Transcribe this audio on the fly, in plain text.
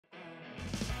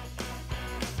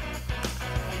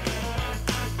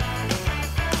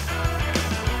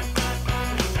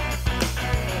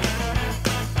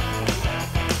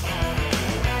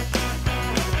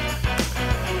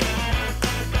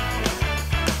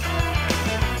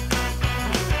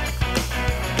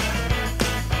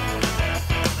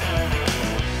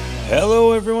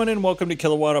Hello, everyone, and welcome to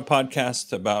Kilowatt, a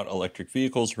podcast about electric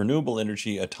vehicles, renewable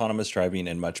energy, autonomous driving,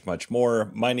 and much, much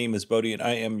more. My name is Bodie, and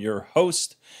I am your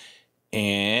host.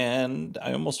 And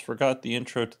I almost forgot the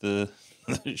intro to the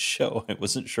show. I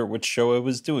wasn't sure which show I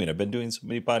was doing. I've been doing so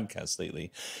many podcasts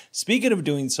lately. Speaking of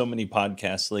doing so many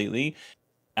podcasts lately,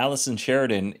 Allison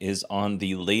Sheridan is on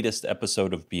the latest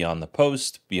episode of Beyond the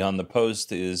Post. Beyond the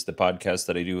Post is the podcast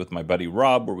that I do with my buddy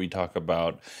Rob, where we talk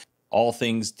about all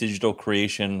things digital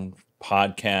creation,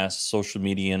 podcasts, social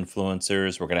media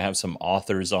influencers. We're going to have some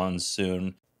authors on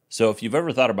soon. So if you've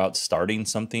ever thought about starting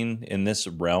something in this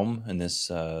realm, in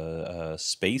this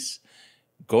space,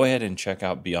 go ahead and check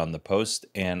out Beyond the Post.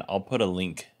 And I'll put a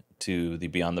link to the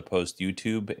Beyond the Post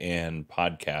YouTube and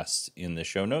podcasts in the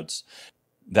show notes.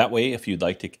 That way, if you'd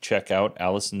like to check out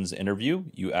Allison's interview,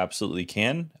 you absolutely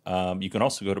can. You can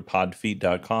also go to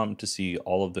podfeet.com to see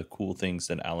all of the cool things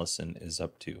that Allison is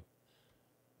up to.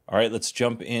 All right, let's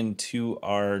jump into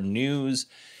our news.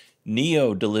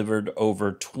 NIO delivered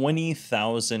over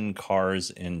 20,000 cars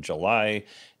in July.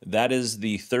 That is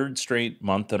the third straight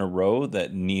month in a row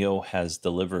that NIO has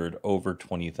delivered over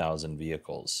 20,000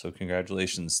 vehicles. So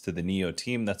congratulations to the NIO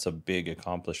team. That's a big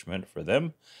accomplishment for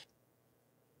them.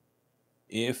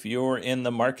 If you're in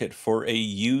the market for a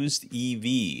used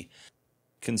EV,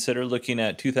 consider looking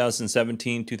at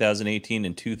 2017, 2018,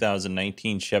 and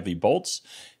 2019 Chevy Bolts,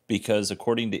 because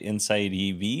according to Inside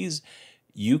EVs,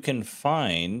 you can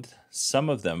find some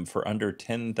of them for under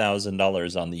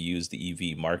 $10,000 on the used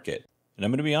EV market. And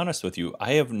I'm going to be honest with you,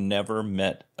 I have never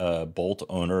met a Bolt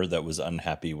owner that was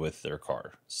unhappy with their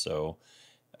car. So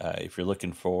if you're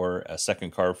looking for a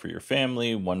second car for your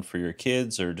family, one for your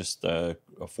kids, or just an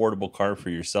affordable car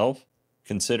for yourself,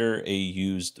 consider a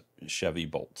used Chevy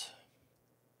Bolt.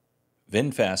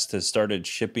 VinFast has started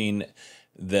shipping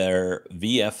their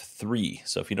VF3.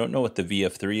 So if you don't know what the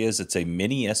VF3 is, it's a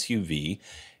mini SUV.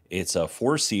 It's a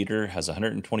four-seater, has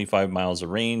 125 miles of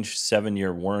range,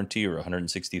 7-year warranty, or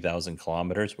 160,000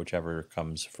 kilometers, whichever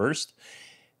comes first.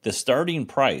 The starting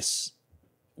price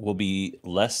will be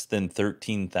less than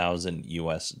 $13,000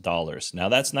 US. Now,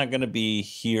 that's not going to be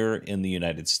here in the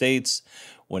United States.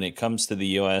 When it comes to the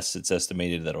US, it's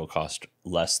estimated that it'll cost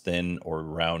less than or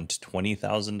around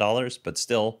 $20,000, but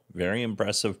still very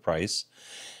impressive price.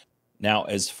 Now,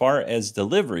 as far as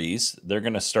deliveries, they're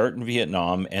going to start in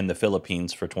Vietnam and the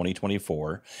Philippines for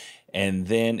 2024. And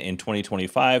then in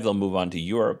 2025, they'll move on to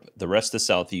Europe, the rest of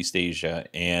Southeast Asia,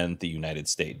 and the United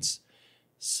States.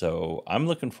 So I'm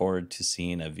looking forward to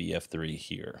seeing a VF3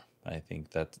 here. I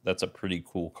think that's a pretty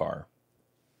cool car.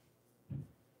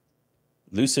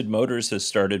 Lucid Motors has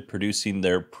started producing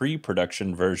their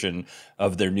pre-production version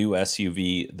of their new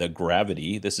SUV, the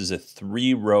Gravity. This is a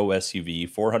 3-row SUV,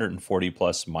 440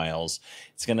 plus miles.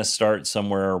 It's going to start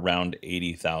somewhere around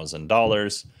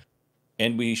 $80,000.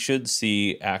 And we should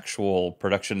see actual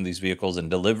production of these vehicles and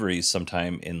deliveries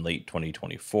sometime in late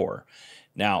 2024.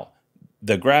 Now,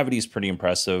 the Gravity is pretty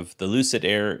impressive. The Lucid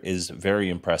Air is very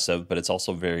impressive, but it's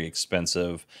also very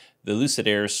expensive. The Lucid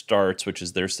Air starts, which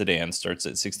is their sedan, starts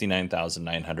at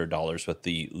 $69,900 with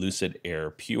the Lucid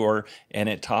Air Pure, and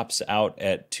it tops out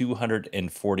at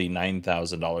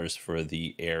 $249,000 for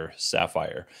the Air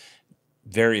Sapphire.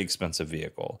 Very expensive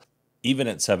vehicle. Even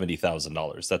at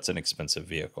 $70,000, that's an expensive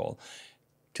vehicle.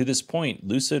 To this point,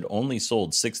 Lucid only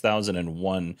sold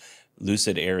 6,001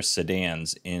 Lucid Air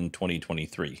sedans in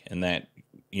 2023, and that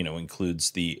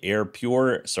includes the Air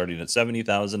Pure starting at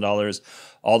 $70,000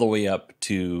 all the way up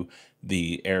to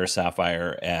the Air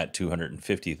Sapphire at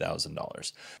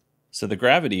 $250,000. So the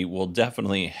Gravity will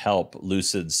definitely help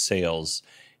Lucid's sales,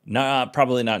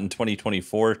 probably not in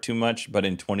 2024 too much, but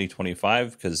in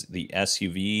 2025, because the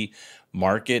SUV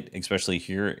market, especially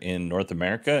here in North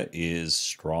America, is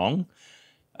strong.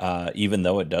 Even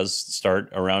though it does start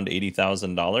around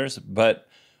 $80,000. But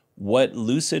what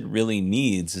Lucid really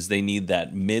needs is they need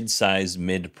that mid-sized,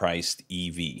 mid-priced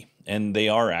EV. And they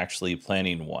are actually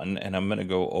planning one. And I'm going to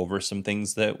go over some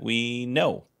things that we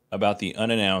know about the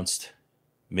unannounced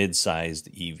mid-sized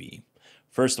EV.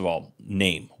 First of all,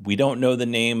 name. We don't know the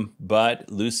name,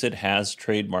 but Lucid has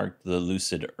trademarked the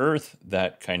Lucid Earth.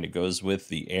 That kind of goes with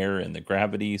the Air and the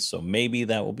Gravity. So maybe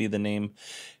that will be the name.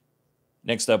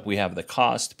 Next up, we have the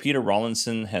cost. Peter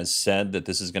Rawlinson has said that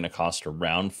this is going to cost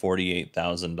around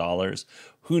 $48,000.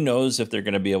 Who knows if they're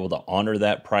going to be able to honor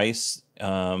that price?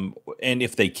 And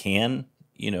if they can,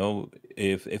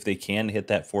 if they can hit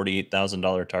that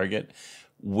 $48,000 target,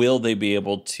 will they be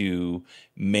able to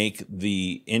make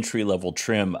the entry-level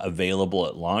trim available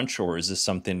at launch? Or is this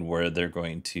something where they're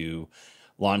going to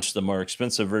launch the more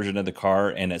expensive version of the car,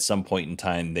 and at some point in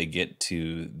time, they get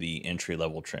to the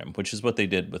entry-level trim, which is what they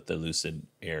did with the Lucid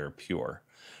Air Pure.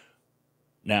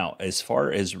 Now, as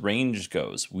far as range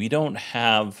goes, we don't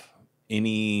have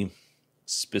any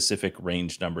specific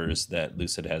range numbers that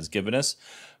Lucid has given us,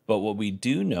 but what we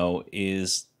do know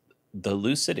is the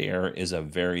Lucid Air is a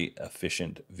very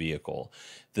efficient vehicle.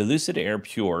 The Lucid Air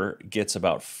Pure gets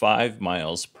about 5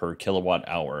 miles per kilowatt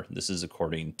hour. This is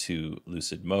according to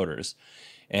Lucid Motors.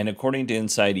 And according to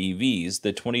Inside EVs,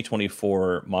 the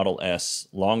 2024 Model S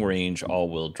long-range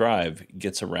all-wheel drive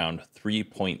gets around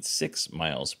 3.6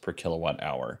 miles per kilowatt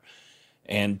hour.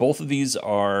 And both of these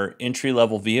are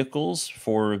entry-level vehicles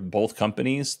for both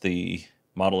companies, the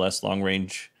Model S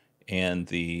long-range and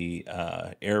the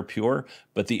Air Pure.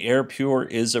 But the Air Pure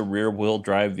is a rear-wheel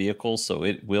drive vehicle, so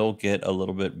it will get a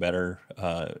little bit better.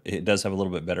 It does have a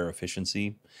little bit better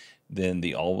efficiency than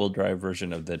the all-wheel drive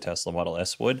version of the Tesla Model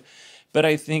S would. But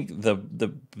I think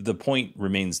the point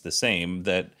remains the same,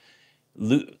 that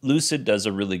Lucid does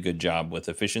a really good job with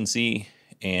efficiency,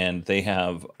 and they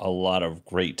have a lot of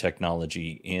great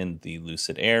technology in the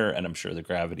Lucid Air, and I'm sure the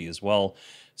Gravity as well.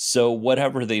 So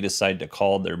whatever they decide to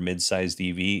call their mid-sized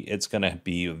EV, it's going to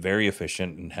be very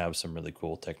efficient and have some really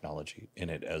cool technology in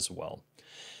it as well.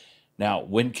 Now,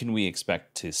 when can we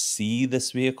expect to see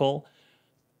this vehicle?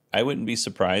 I wouldn't be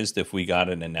surprised if we got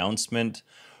an announcement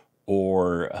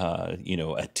or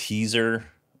a teaser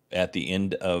at the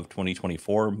end of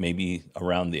 2024, maybe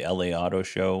around the LA Auto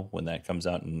Show when that comes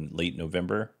out in late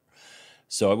November.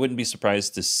 So I wouldn't be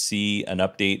surprised to see an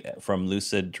update from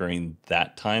Lucid during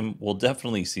that time. We'll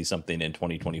definitely see something in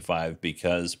 2025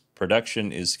 because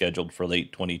production is scheduled for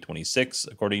late 2026,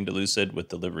 according to Lucid, with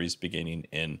deliveries beginning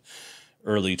in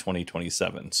early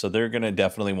 2027. So they're going to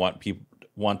definitely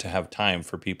want to have time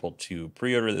for people to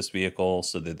pre-order this vehicle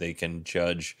so that they can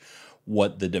judge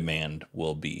what the demand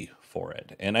will be for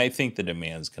it. And I think the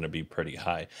demand is going to be pretty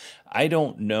high. I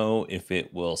don't know if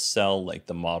it will sell like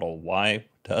the Model Y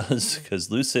does, because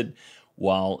Lucid,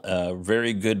 while a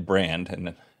very good brand,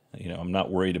 and I'm not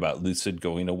worried about Lucid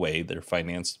going away. They're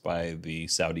financed by the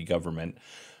Saudi government.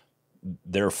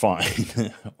 They're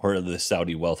fine, or the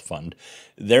Saudi Wealth Fund.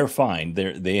 They're fine.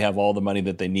 They have all the money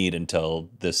that they need until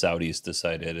the Saudis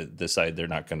decide they're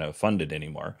not going to fund it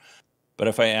anymore. But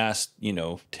if I asked,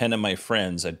 10 of my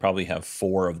friends, I'd probably have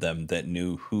 4 of them that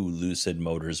knew who Lucid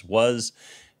Motors was.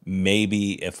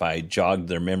 Maybe if I jogged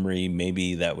their memory,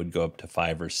 maybe that would go up to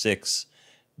 5 or 6.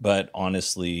 But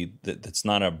honestly, it's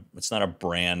not a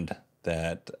brand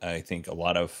that I think a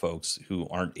lot of folks who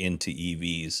aren't into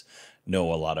EVs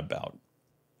know a lot about.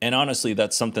 And honestly,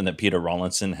 that's something that Peter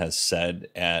Rawlinson has said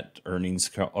at earnings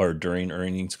or during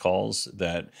earnings calls,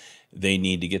 that they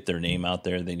need to get their name out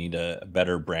there. They need a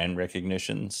better brand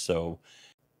recognition. So,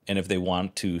 and if they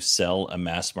want to sell a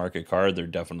mass market car, they're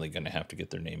definitely going to have to get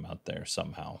their name out there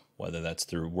somehow, whether that's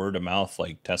through word of mouth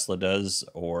like Tesla does,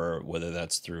 or whether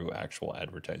that's through actual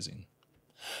advertising.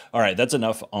 All right, that's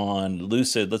enough on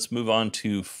Lucid. Let's move on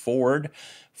to Ford.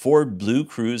 Ford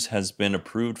BlueCruise has been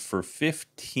approved for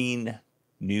 15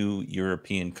 new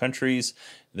European countries.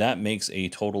 That makes a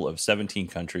total of 17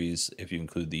 countries if you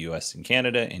include the US and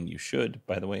Canada, and you should,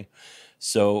 by the way.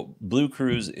 So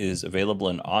BlueCruise is available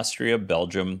in Austria,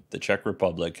 Belgium, the Czech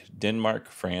Republic, Denmark,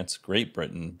 France, Great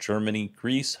Britain, Germany,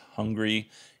 Greece, Hungary,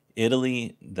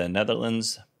 Italy, the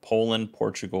Netherlands, Poland,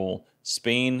 Portugal,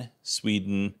 Spain,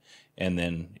 Sweden, and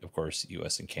then, of course,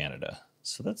 US and Canada.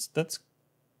 So that's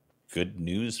good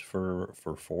news for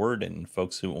Ford and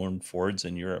folks who own Fords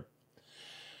in Europe.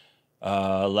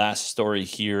 Last story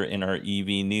here in our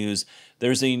EV news.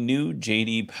 There's a new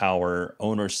JD Power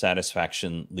owner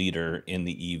satisfaction leader in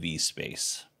the EV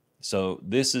space. So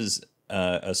this is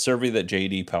a survey that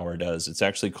JD Power does. It's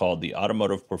actually called the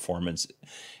Automotive Performance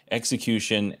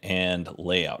Execution and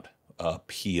Layout,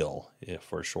 APEAL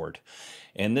for short.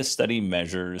 And this study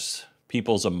measures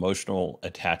people's emotional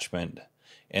attachment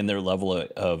and their level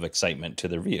of excitement to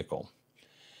their vehicle.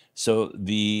 So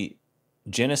the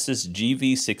Genesis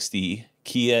GV60,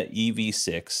 Kia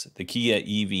EV6, the Kia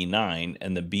EV9,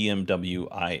 and the BMW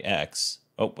iX,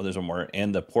 there's one more,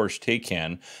 and the Porsche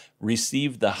Taycan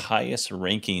received the highest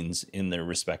rankings in their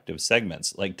respective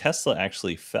segments. Like Tesla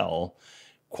actually fell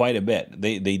quite a bit.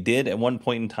 They did at one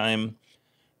point in time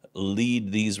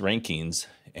lead these rankings,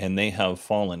 and they have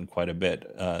fallen quite a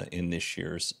bit in this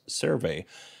year's survey.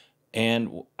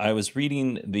 And I was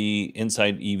reading the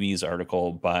Inside EVs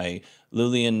article by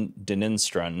Lilian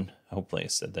Denenstrand. Hopefully I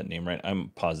said that name right.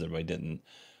 I'm positive I didn't,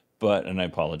 and I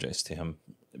apologize to him.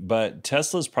 But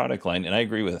Tesla's product line, and I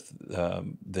agree with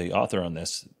the author on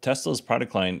this, Tesla's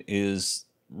product line is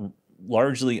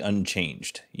largely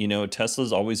unchanged. You know,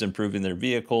 Tesla's always improving their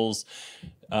vehicles,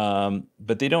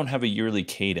 but they don't have a yearly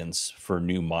cadence for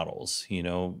new models. You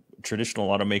know, traditional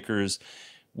automakers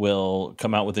will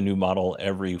come out with a new model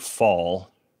every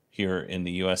fall here in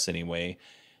the US anyway.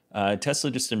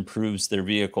 Tesla just improves their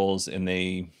vehicles, and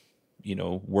they, you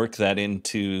know, work that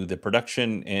into the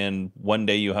production. And one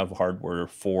day you have hardware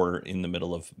 4 in the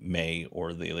middle of May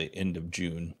or the end of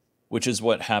June, which is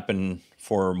what happened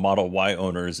for Model Y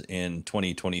owners in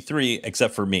 2023,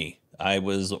 except for me. I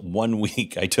was 1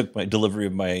 week. I took my delivery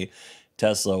of my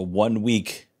Tesla 1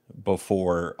 week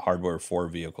before hardware 4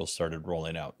 vehicles started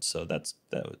rolling out. So that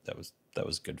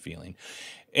was good feeling.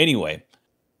 Anyway,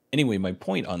 my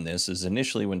point on this is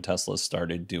initially when Tesla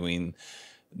started doing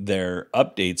their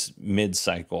updates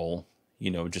mid-cycle,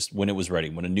 you know, just when it was ready,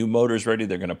 when a new motor is ready,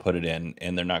 they're going to put it in,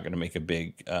 and they're not going to make a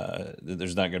big,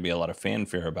 there's not going to be a lot of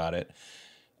fanfare about it.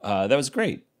 That was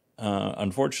great.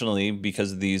 Unfortunately,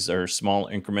 because these are small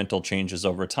incremental changes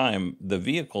over time, the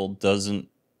vehicle doesn't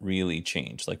really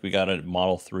change. Like, we got a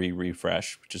Model 3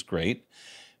 refresh, which is great.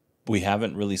 We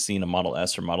haven't really seen a Model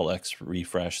S or Model X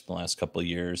refresh in the last couple of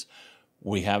years.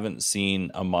 We haven't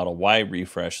seen a Model Y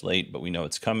refresh late, but we know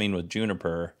it's coming with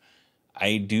Juniper.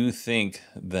 I do think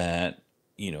that,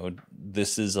 you know,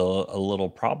 this is a little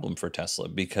problem for Tesla,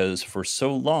 because for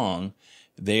so long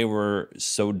they were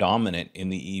so dominant in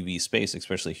the EV space,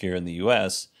 especially here in the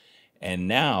US, and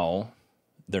now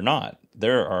they're not.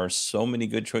 There are so many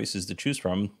good choices to choose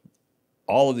from.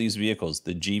 All of these vehicles,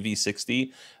 the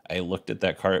GV60, I looked at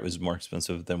that car. It was more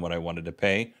expensive than what I wanted to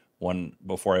pay one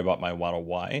before I bought my Model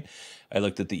Y. I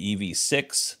looked at the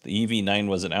EV6. The EV9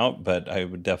 wasn't out, but I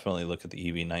would definitely look at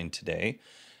the EV9 today.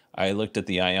 I looked at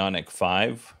the Ioniq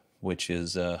 5, which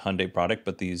is a Hyundai product,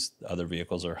 but these other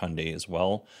vehicles are Hyundai as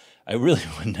well. I really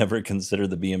would never consider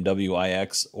the BMW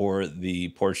iX or the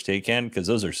Porsche Taycan, because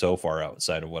those are so far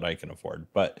outside of what I can afford.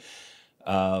 But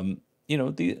you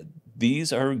know,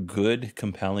 these are good,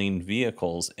 compelling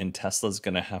vehicles, and Tesla's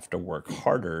going to have to work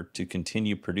harder to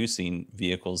continue producing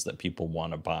vehicles that people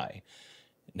want to buy.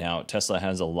 Now, Tesla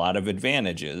has a lot of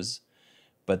advantages,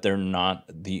 but they're not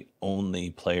the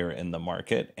only player in the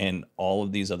market, and all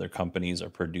of these other companies are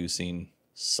producing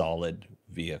solid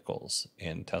vehicles,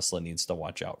 and Tesla needs to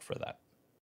watch out for that.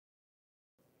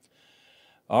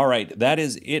 All right, that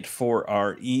is it for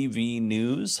our EV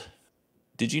news.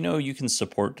 Did you know you can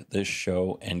support this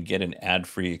show and get an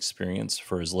ad-free experience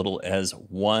for as little as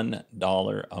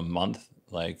 $1 a month?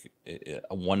 Like a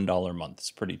 $1 a month. It's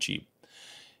pretty cheap.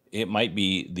 It might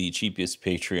be the cheapest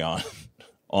Patreon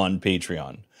on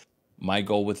Patreon. My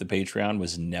goal with the Patreon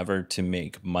was never to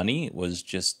make money. It was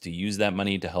just to use that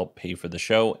money to help pay for the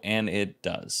show, and it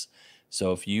does.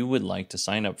 So if you would like to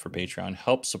sign up for Patreon,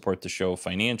 help support the show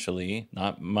financially,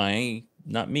 not me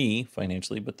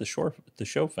financially, but the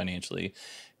show financially,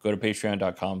 go to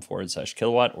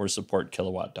patreon.com/kilowatt or support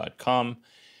kilowatt.com.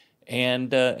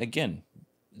 And again,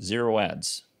 0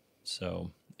 ads.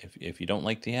 So if you don't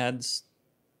like the ads,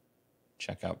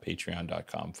 check out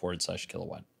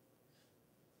patreon.com/kilowatt.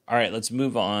 All right, let's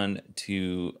move on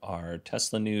to our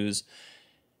Tesla news.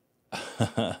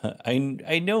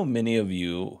 I know many of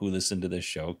you who listen to this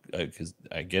show, because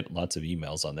I get lots of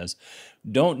emails on this,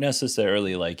 don't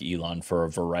necessarily like Elon for a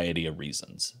variety of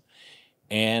reasons.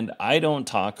 And I don't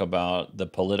talk about the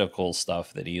political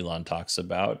stuff that Elon talks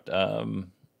about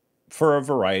for a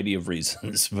variety of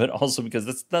reasons, but also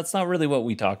because that's not really what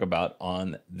we talk about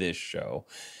on this show.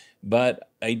 But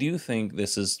I do think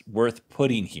this is worth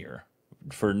putting here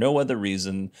for no other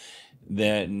reason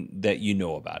than that you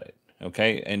know about it.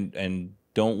 Okay, and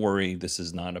don't worry, this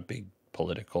is not a big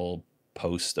political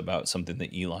post about something that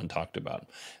Elon talked about.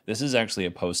 This is actually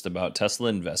a post about Tesla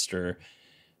investor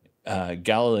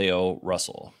Galileo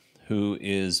Russell, who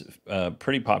is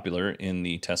pretty popular in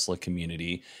the Tesla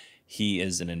community. He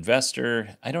is an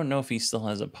investor. I don't know if he still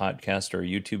has a podcast or a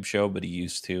YouTube show, but he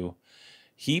used to.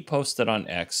 He posted on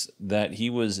X that he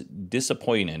was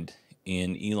disappointed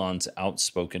in Elon's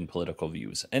outspoken political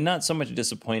views, and not so much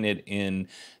disappointed in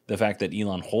the fact that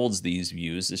Elon holds these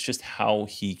views. It's just how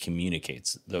he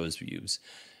communicates those views.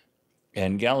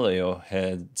 And Galileo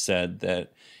had said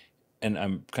that, and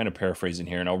I'm kind of paraphrasing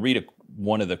here, and I'll read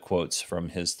one of the quotes from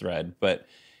his thread, but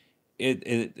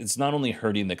it's not only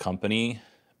hurting the company,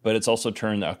 but it's also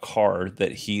turned a car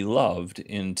that he loved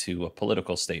into a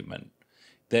political statement.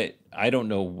 That I don't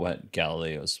know what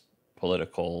Galileo's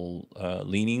political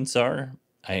leanings are.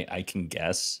 I can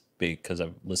guess because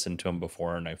I've listened to him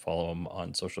before and I follow him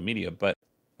on social media. But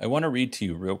I want to read to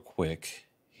you real quick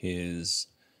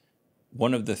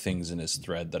one of the things in his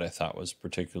thread that I thought was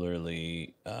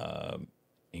particularly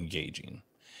engaging.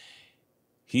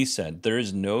 He said, "There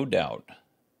is no doubt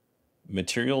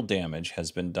material damage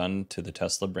has been done to the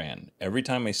Tesla brand. Every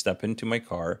time I step into my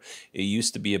car, it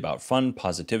used to be about fun,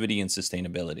 positivity, and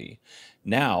sustainability.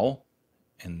 Now,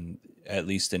 and at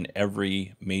least in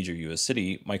every major US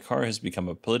city, my car has become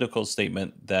a political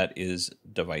statement that is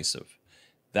divisive.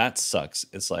 That sucks.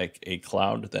 It's like a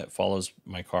cloud that follows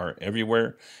my car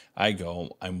everywhere I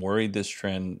go. I'm worried this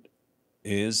trend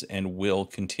is and will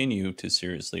continue to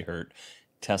seriously hurt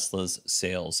Tesla's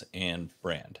sales and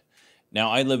brand." Now,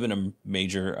 I live in a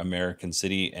major American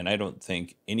city, and I don't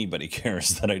think anybody cares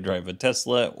that I drive a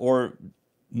Tesla or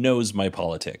knows my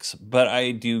politics, but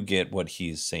I do get what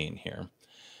he's saying here.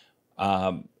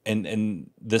 And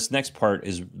this next part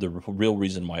is the real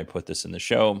reason why I put this in the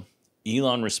show.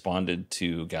 Elon responded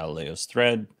to Galileo's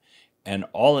thread, and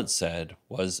all it said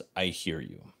was, "I hear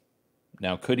you."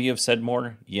 Now, could he have said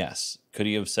more? Yes. Could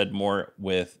he have said more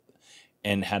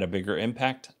and had a bigger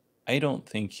impact? I don't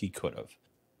think he could have.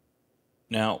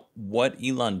 Now, what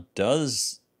Elon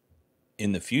does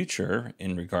in the future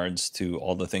in regards to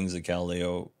all the things that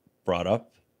Galileo brought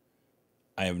up,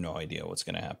 I have no idea what's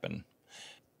going to happen.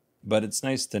 But it's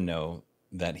nice to know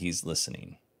that he's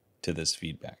listening to this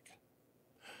feedback.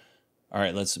 All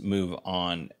right, let's move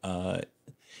on.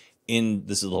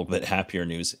 This is a little bit happier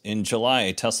news. In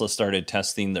July, Tesla started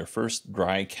testing their first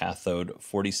dry cathode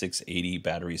 4680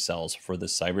 battery cells for the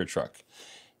Cybertruck.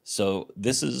 So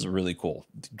this is really cool.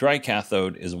 Dry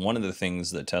cathode is one of the things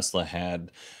that Tesla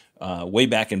had way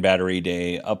back in Battery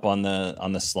Day. Up on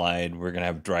the slide, we're going to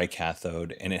have dry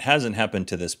cathode, and it hasn't happened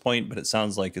to this point, but it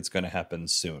sounds like it's going to happen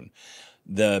soon.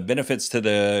 The benefits to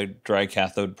the dry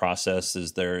cathode process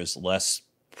is there's less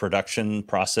production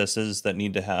processes that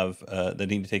need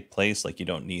to take place. Like, you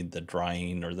don't need the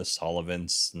drying or the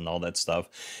solvents and all that stuff,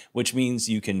 which means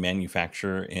you can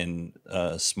manufacture in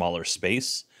a smaller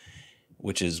space,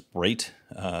 which is great,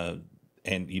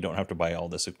 and you don't have to buy all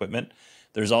this equipment.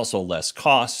 There's also less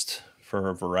cost for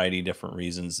a variety of different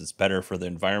reasons. It's better for the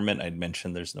environment. I'd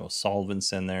mentioned there's no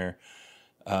solvents in there.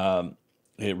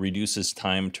 It reduces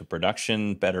time to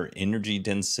production, better energy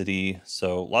density,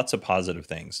 so lots of positive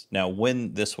things. Now,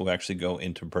 when this will actually go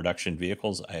into production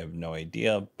vehicles, I have no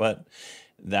idea, but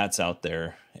that's out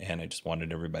there, and I just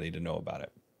wanted everybody to know about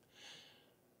it.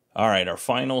 All right, our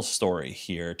final story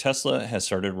here. Tesla has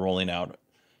started rolling out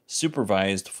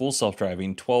supervised full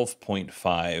self-driving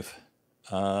 12.5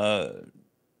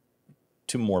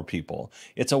 to more people.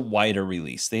 It's a wider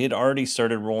release. They had already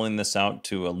started rolling this out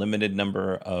to a limited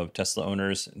number of Tesla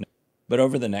owners, but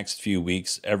over the next few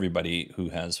weeks, everybody who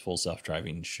has full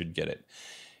self-driving should get it.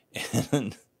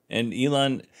 And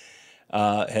Elon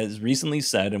has recently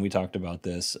said, and we talked about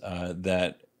this,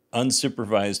 that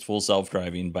unsupervised full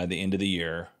self-driving by the end of the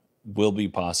year will be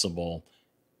possible.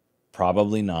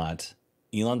 Probably not.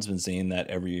 Elon's been saying that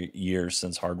every year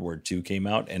since Hardware 2 came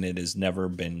out, and it has never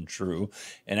been true.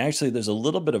 And actually, there's a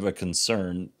little bit of a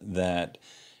concern that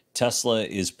Tesla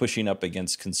is pushing up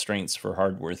against constraints for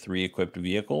Hardware 3 equipped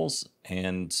vehicles.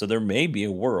 And so there may be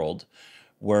a world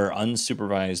where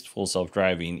unsupervised full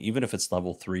self-driving, even if it's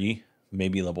level 3,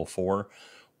 maybe level 4,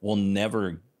 will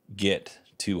never get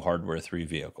to Hardware 3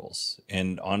 vehicles.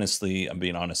 And honestly, I'm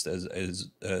being honest, as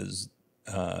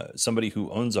somebody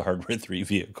who owns a Hardware 3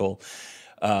 vehicle,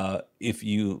 if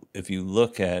you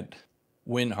look at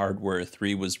when Hardware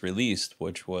 3 was released,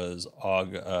 which was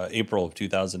April of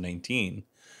 2019,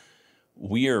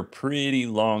 we are pretty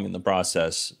long in the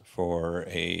process for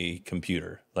a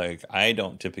computer. Like, I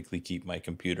don't typically keep my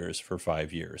computers for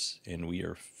 5 years, and we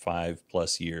are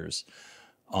 5+ years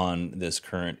on this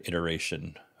current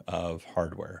iteration of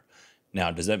hardware. Now,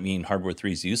 does that mean Hardware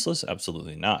 3 is useless?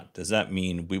 Absolutely not. Does that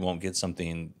mean we won't get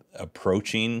something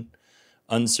approaching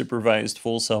unsupervised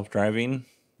full self-driving?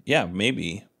 Yeah,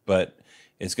 maybe, but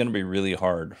it's going to be really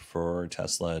hard for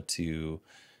Tesla to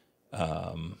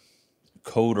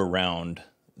code around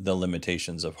the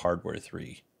limitations of Hardware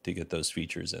 3 to get those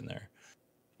features in there.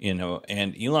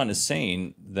 And Elon is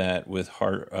saying that with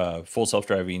full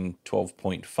self-driving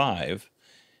 12.5,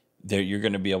 that you're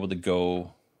going to be able to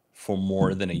go for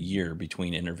more than a year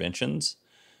between interventions.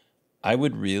 I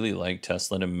would really like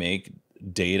Tesla to make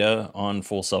data on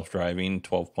full self-driving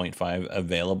 12.5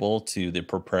 available to the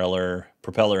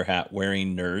propeller hat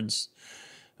wearing nerds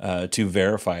to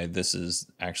verify this is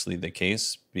actually the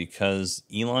case, because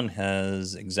Elon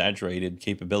has exaggerated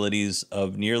capabilities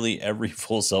of nearly every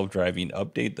full self-driving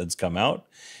update that's come out,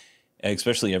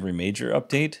 especially every major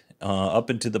update, up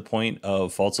until the point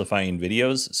of falsifying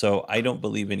videos. So I don't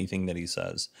believe anything that he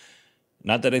says.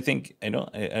 Not that I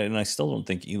still don't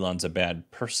think Elon's a bad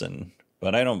person,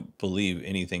 but I don't believe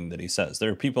anything that he says.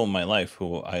 There are people in my life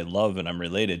who I love and I'm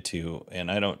related to, and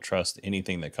I don't trust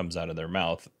anything that comes out of their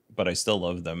mouth, but I still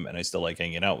love them and I still like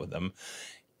hanging out with them.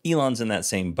 Elon's in that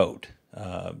same boat.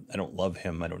 I don't love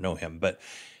him. I don't know him, but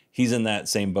he's in that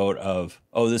same boat of,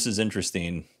 oh, this is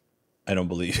interesting. I don't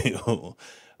believe you.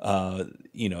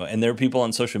 And there are people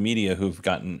on social media who've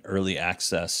gotten early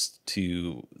access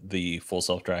to the full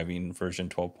self-driving version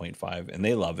 12.5, and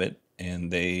they love it,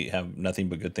 and they have nothing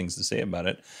but good things to say about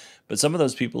it. But some of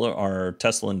those people are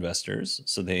Tesla investors,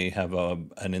 so they have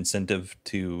an incentive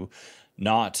to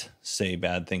not say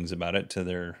bad things about it to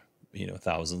their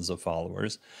thousands of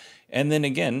followers. And then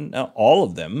again, all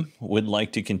of them would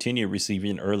like to continue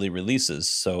receiving early releases.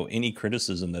 So any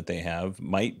criticism that they have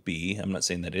might be, I'm not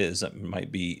saying that it is, it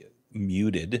might be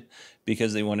muted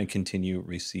because they want to continue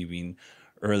receiving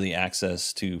early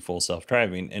access to full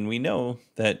self-driving. And we know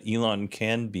that Elon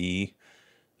can be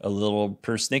a little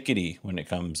persnickety when it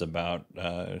comes about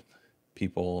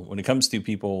when it comes to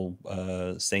people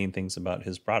saying things about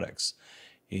his products.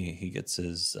 He gets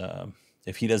his...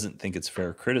 if he doesn't think it's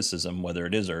fair criticism, whether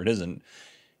it is or it isn't,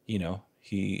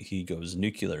 he goes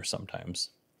nuclear sometimes.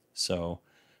 So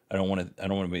I don't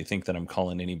want to think that I'm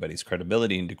calling anybody's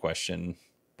credibility into question,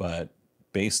 but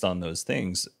based on those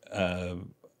things,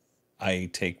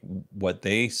 I take what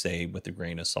they say with a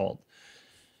grain of salt.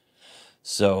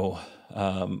 So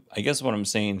I guess what I'm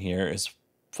saying here is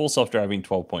full self-driving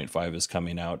 12.5 is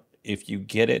coming out. If you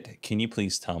get it, can you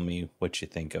please tell me what you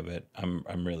think of it?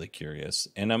 I'm really curious,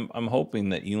 and I'm hoping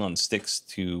that Elon sticks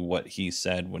to what he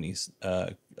said when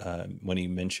he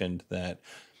mentioned that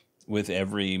with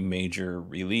every major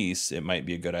release, it might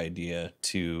be a good idea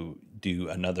to do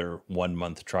another 1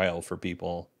 month trial for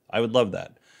people. I would love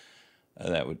that.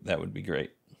 That would be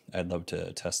great. I'd love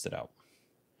to test it out.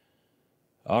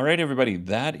 All right, everybody,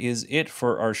 that is it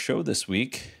for our show this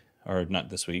week. Or not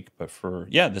this week, but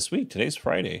this week. Today's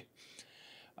Friday.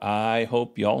 I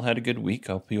hope you all had a good week.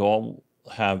 I hope you all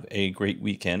have a great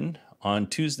weekend. On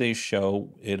Tuesday's show,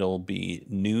 it'll be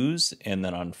news. And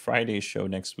then on Friday's show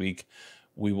next week,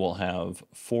 we will have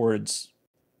Ford's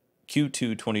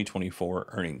Q2 2024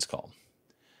 earnings call.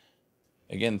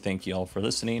 Again, thank you all for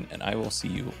listening, and I will see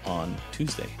you on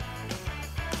Tuesday.